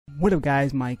What up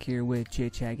guys, Mike here with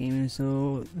Chit Chat Gaming.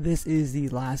 So this is the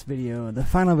last video, the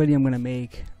final video I'm going to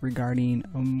make regarding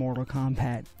Mortal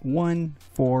Kombat 1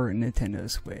 for Nintendo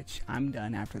Switch. I'm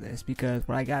done after this because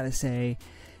what I gotta say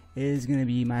is going to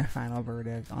be my final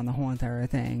verdict on the whole entire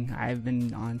thing. I've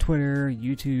been on Twitter,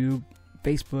 YouTube,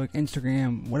 Facebook,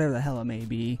 Instagram, whatever the hell it may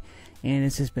be, and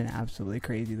it's just been absolutely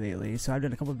crazy lately. So I've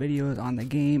done a couple videos on the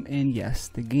game, and yes,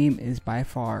 the game is by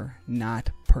far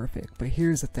not perfect. But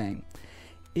here's the thing.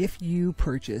 If you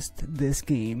purchased this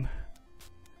game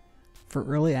for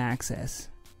early access,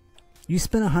 you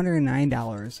spent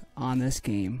 $109 on this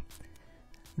game,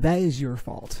 that is your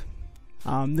fault.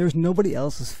 There's nobody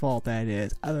else's fault that it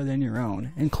is other than your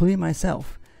own, including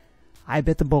myself. I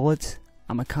bit the bullet.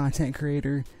 I'm a content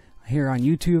creator here on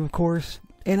YouTube, of course,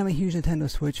 and I'm a huge Nintendo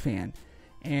Switch fan,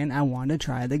 and I wanted to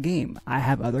try the game. I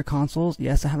have other consoles.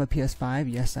 Yes, I have a PS5.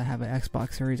 Yes, I have an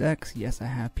Xbox Series X. Yes, I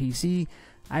have PC.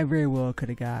 I very well could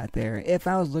have got it there. If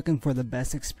I was looking for the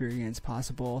best experience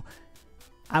possible,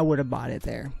 I would have bought it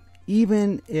there.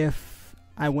 Even if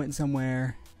I went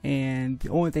somewhere and the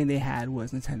only thing they had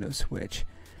was Nintendo Switch.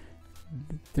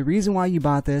 The reason why you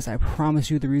bought this, I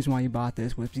promise you the reason why you bought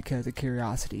this was because of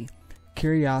curiosity.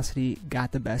 Curiosity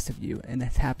got the best of you, and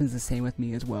that happens the same with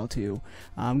me as well too.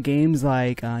 Games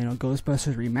like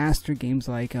Ghostbusters Remastered, games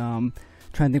like trying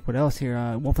to think what else here,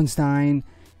 Wolfenstein,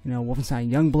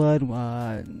 Wolfenstein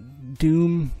Youngblood,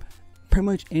 Doom, pretty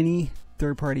much any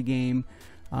third-party game,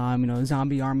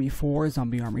 Zombie Army 4,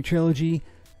 Zombie Army Trilogy.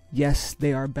 Yes,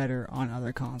 they are better on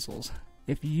other consoles.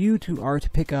 If you two are to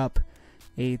pick up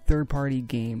a third-party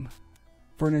game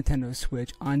for Nintendo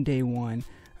Switch on day one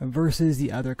versus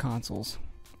the other consoles,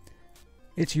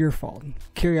 it's your fault.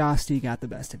 Curiosity got the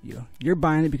best of you. You're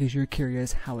buying it because you're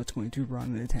curious how it's going to run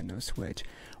on a Nintendo Switch,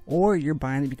 or you're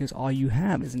buying it because all you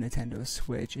have is a Nintendo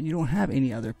Switch and you don't have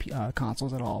any other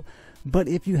consoles at all. But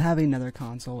if you have another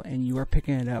console and you are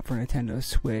picking it up for Nintendo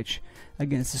Switch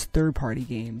against this third-party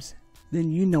games,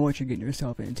 then you know what you're getting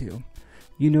yourself into.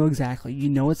 You know exactly. You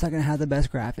know it's not going to have the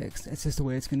best graphics. It's just the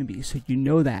way it's going to be. So you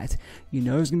know that. You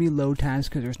know there's going to be load times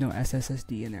because there's no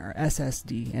SSD in there, or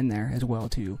SSD in there as well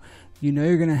too. You know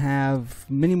you're going to have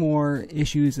many more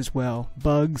issues as well,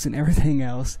 bugs and everything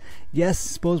else. Yes,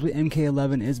 supposedly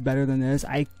MK11 is better than this.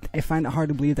 I find it hard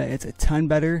to believe that it's a ton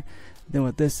better than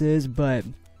what this is, but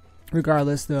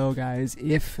regardless though, guys,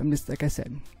 if I'm just like I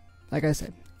said,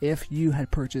 if you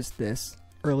had purchased this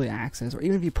early access, or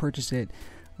even if you purchased it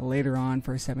later on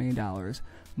for $70,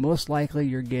 most likely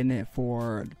you're getting it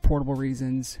for portable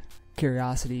reasons,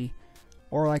 curiosity,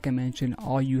 or like I mentioned,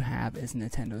 all you have is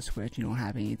Nintendo Switch. You don't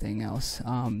have anything else.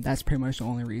 That's pretty much the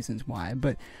only reasons why,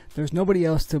 but there's nobody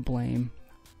else to blame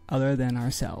other than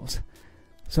ourselves.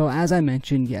 So as I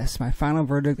mentioned, yes, my final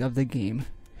verdict of the game: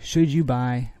 should you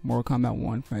buy Mortal Kombat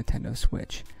 1 for Nintendo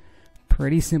Switch?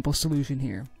 Pretty simple solution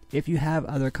here. If you have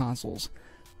other consoles,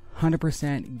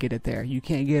 100% get it there. You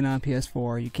can't get it on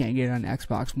PS4, you can't get it on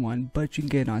Xbox One, but you can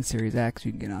get it on Series X,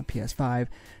 you can get it on PS5,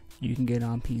 you can get it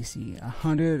on PC.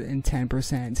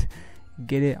 110%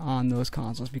 get it on those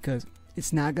consoles, because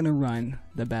it's not going to run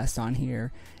the best on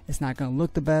here. It's not going to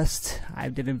look the best. I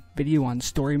did a video on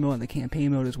story mode and the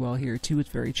campaign mode as well here too. It's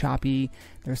very choppy.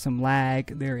 There's some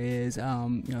lag. There is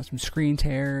some screen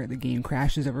tear. The game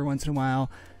crashes every once in a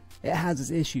while. It has its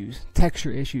issues.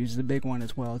 Texture issues is a big one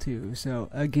as well too. So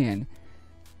again,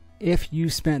 if you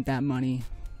spent that money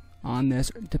on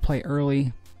this to play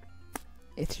early,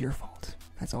 it's your fault.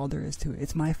 That's all there is to it.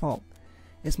 It's my fault.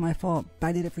 It's my fault. But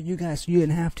I did it for you guys so you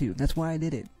didn't have to. That's why I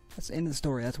did it. That's the end of the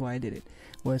story. That's why I did it.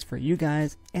 Was for you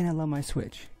guys, and I love my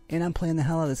Switch. And I'm playing the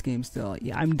hell out of this game still.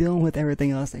 Yeah, I'm dealing with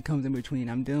everything else that comes in between.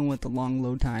 I'm dealing with the long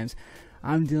load times.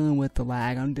 I'm dealing with the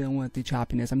lag, I'm dealing with the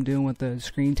choppiness, I'm dealing with the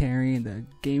screen tearing, the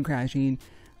game crashing.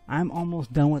 I'm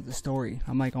almost done with the story.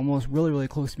 I'm like almost really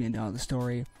close to being done with the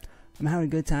story. I'm having a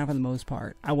good time for the most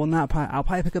part. I'll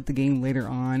probably pick up the game later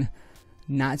on,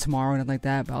 not tomorrow or nothing like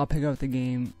that, but I'll pick up the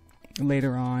game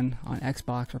later on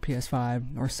Xbox or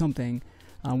PS5 or something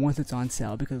once it's on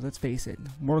sale, because let's face it,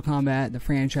 Mortal Kombat, the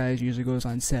franchise, usually goes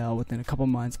on sale within a couple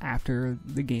months after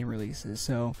the game releases.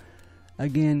 So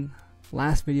again,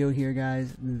 last video here,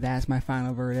 guys. That's my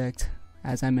final verdict.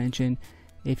 As I mentioned,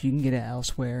 if you can get it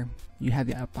elsewhere, you have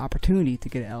the opportunity to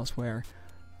get it elsewhere,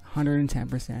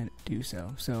 110% do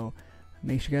so. So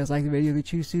make sure you guys like the video if you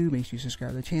choose to. Make sure you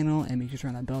subscribe to the channel, and make sure you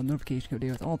turn on that bell notification to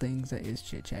update with all things that is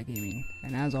Chit Chat Gaming.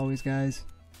 And as always, guys,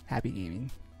 happy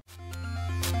gaming.